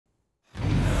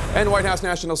And White House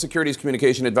National Security's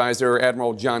Communication Advisor,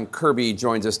 Admiral John Kirby,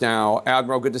 joins us now.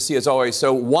 Admiral, good to see you as always.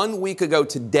 So 1 week ago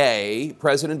today,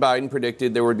 President Biden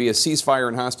predicted there would be a ceasefire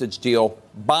and hostage deal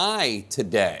by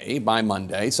today, by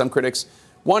Monday. Some critics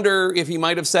wonder if he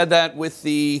might have said that with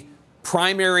the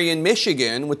primary in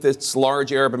Michigan, with its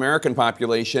large Arab American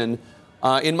population,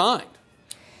 in mind.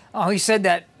 Oh, he said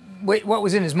that what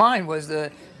was in his mind was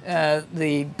the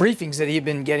briefings that he had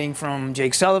been getting from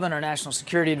Jake Sullivan, our national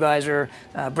security advisor,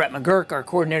 Brett McGurk, our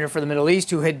coordinator for the Middle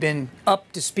East, who had been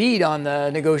up to speed on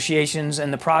the negotiations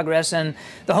and the progress and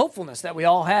the hopefulness that we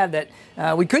all had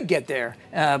that we could get there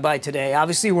by today.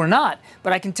 Obviously, we're not,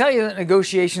 but I can tell you that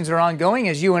negotiations are ongoing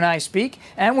as you and I speak,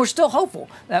 and we're still hopeful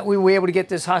that we will be able to get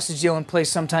this hostage deal in place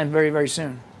sometime very, very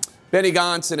soon. Benny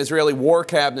Gantz, an Israeli war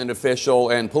cabinet official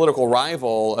and political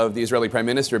rival of the Israeli Prime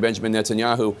Minister Benjamin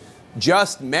Netanyahu,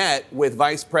 just met with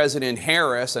Vice President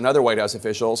Harris and other White House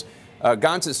officials.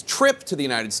 Gantz's trip to the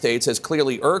United States has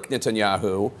clearly irked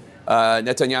Netanyahu.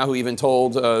 Netanyahu even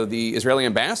told the Israeli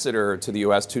ambassador to the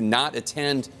U.S. to not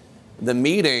attend the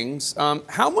meetings.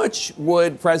 How much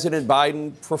would President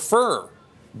Biden prefer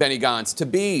Benny Gantz to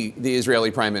be the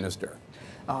Israeli Prime Minister?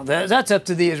 Oh, that's up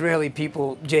to the Israeli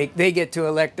people, Jake. They get to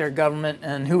elect their government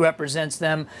and who represents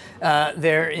them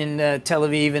there in Tel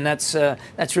Aviv, and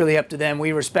that's really up to them.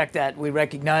 We respect that. We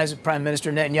recognize that Prime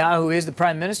Minister Netanyahu is the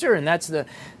Prime Minister, and that's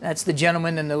the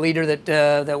gentleman and the leader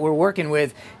that we're working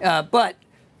with. But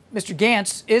Mr.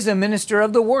 Gantz is a minister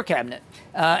of the War Cabinet.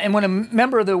 And when a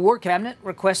member of the War Cabinet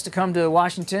requests to come to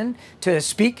Washington to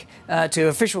speak to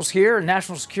officials here, a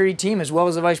national security team, as well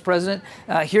as the Vice President,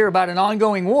 hear about an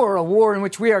ongoing war, a war in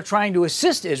which we are trying to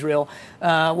assist Israel,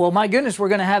 well, my goodness, we're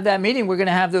going to have that meeting. We're going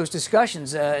to have those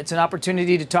discussions. It's an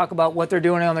opportunity to talk about what they're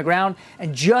doing on the ground,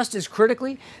 and just as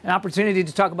critically, an opportunity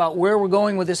to talk about where we're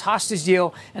going with this hostage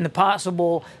deal and the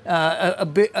possible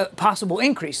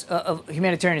increase of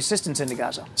humanitarian assistance into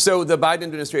Gaza. So the Biden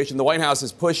administration, the White House,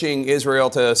 is pushing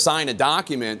Israel to sign a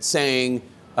document saying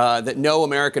that no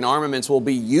American armaments will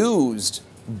be used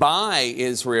by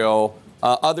Israel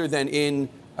other than in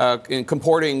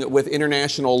comporting with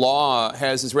international law.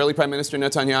 Has Israeli Prime Minister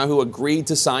Netanyahu agreed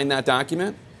to sign that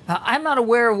document? I'm not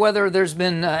aware of whether there's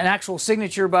been an actual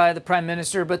signature by the Prime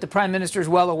Minister, but the Prime Minister is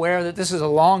well aware that this is a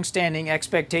long-standing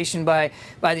expectation by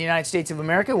the United States of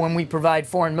America when we provide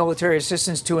foreign military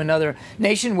assistance to another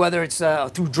nation, whether it's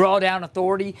through drawdown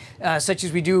authority, such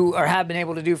as we do or have been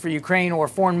able to do for Ukraine, or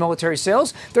foreign military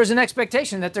sales. There's an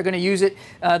expectation that they're going to use it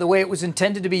the way it was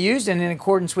intended to be used and in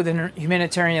accordance with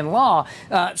humanitarian law.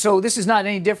 So this is not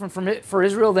any different for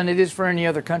Israel than it is for any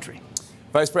other country.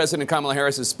 Vice President Kamala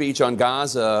Harris's speech on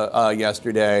Gaza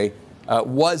yesterday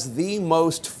was the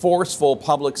most forceful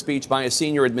public speech by a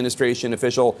senior administration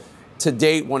official to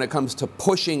date when it comes to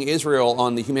pushing Israel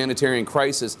on the humanitarian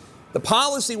crisis. The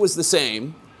policy was the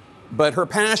same, but her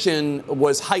passion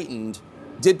was heightened.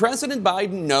 Did President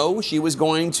Biden know she was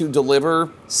going to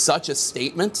deliver such a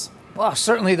statement? Well,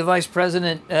 certainly the Vice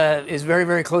President is very,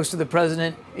 very close to the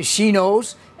President. She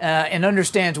knows and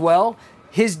understands well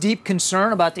his deep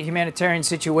concern about the humanitarian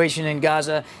situation in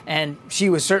Gaza, and she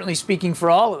was certainly speaking for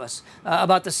all of us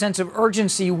about the sense of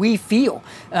urgency we feel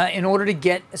in order to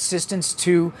get assistance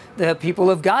to the people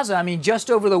of Gaza. I mean,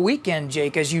 just over the weekend,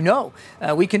 Jake, as you know,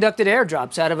 we conducted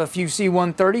airdrops out of a few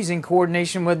C-130s in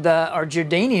coordination with our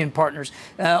Jordanian partners.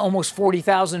 Almost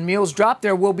 40,000 meals dropped.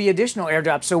 There will be additional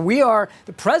airdrops. So we are,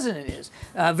 the President is,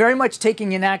 very much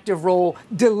taking an active role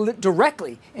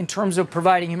directly in terms of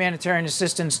providing humanitarian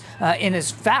assistance in as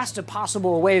fast a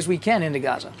possible way as we can into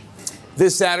Gaza.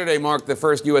 This Saturday marked the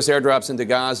first U.S. airdrops into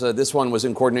Gaza. This one was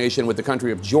in coordination with the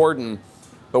country of Jordan.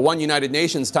 But one United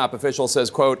Nations top official says,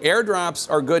 quote, airdrops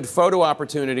are good photo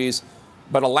opportunities,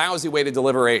 but a lousy way to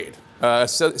deliver aid. A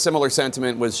similar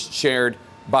sentiment was shared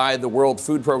by the World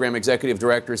Food Program Executive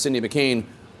Director, Cindy McCain,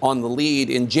 on the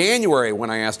lead in January when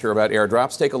I asked her about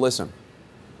airdrops. Take a listen.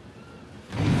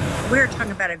 We're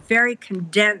talking about a very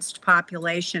condensed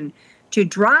population. To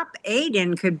drop aid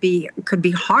in could be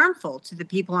harmful to the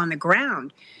people on the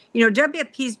ground. You know,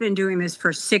 WFP's been doing this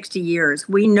for 60 years.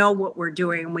 We know what we're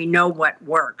doing and we know what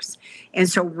works. And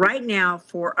so right now,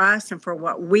 for us and for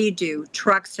what we do,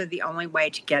 trucks are the only way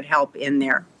to get help in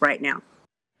there right now.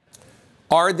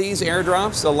 Are these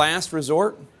airdrops a last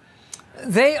resort?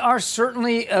 They are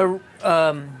certainly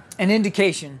an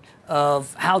indication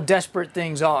of how desperate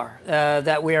things are,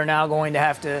 that we are now going to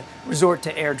have to resort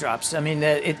to airdrops. I mean,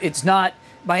 it's not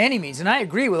by any means, and I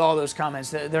agree with all those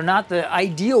comments, they're not the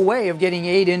ideal way of getting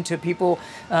aid into people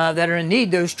that are in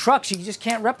need. Those trucks, you just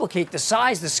can't replicate the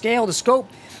size, the scale, the scope,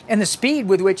 and the speed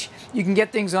with which you can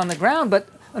get things on the ground. But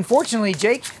unfortunately,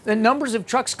 Jake, the numbers of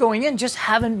trucks going in just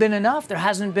haven't been enough. There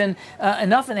hasn't been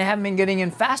enough, and they haven't been getting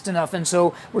in fast enough. And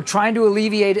so we're trying to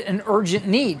alleviate an urgent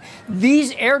need.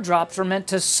 These airdrops are meant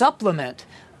to supplement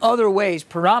other ways,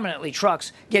 predominantly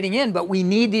trucks getting in, but we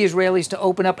need the Israelis to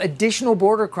open up additional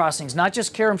border crossings, not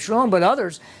just Kerem Shalom, but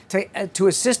others to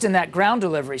assist in that ground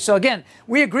delivery. So again,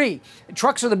 we agree,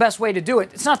 trucks are the best way to do it.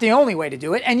 It's not the only way to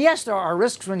do it. And yes, there are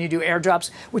risks when you do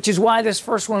airdrops, which is why this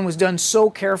first one was done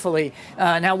so carefully.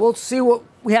 Now we'll see what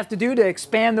we have to do to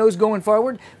expand those going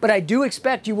forward, but I do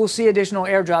expect you will see additional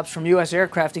airdrops from U.S.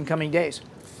 aircraft in coming days.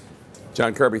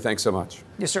 John Kirby, thanks so much.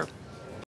 Yes, sir.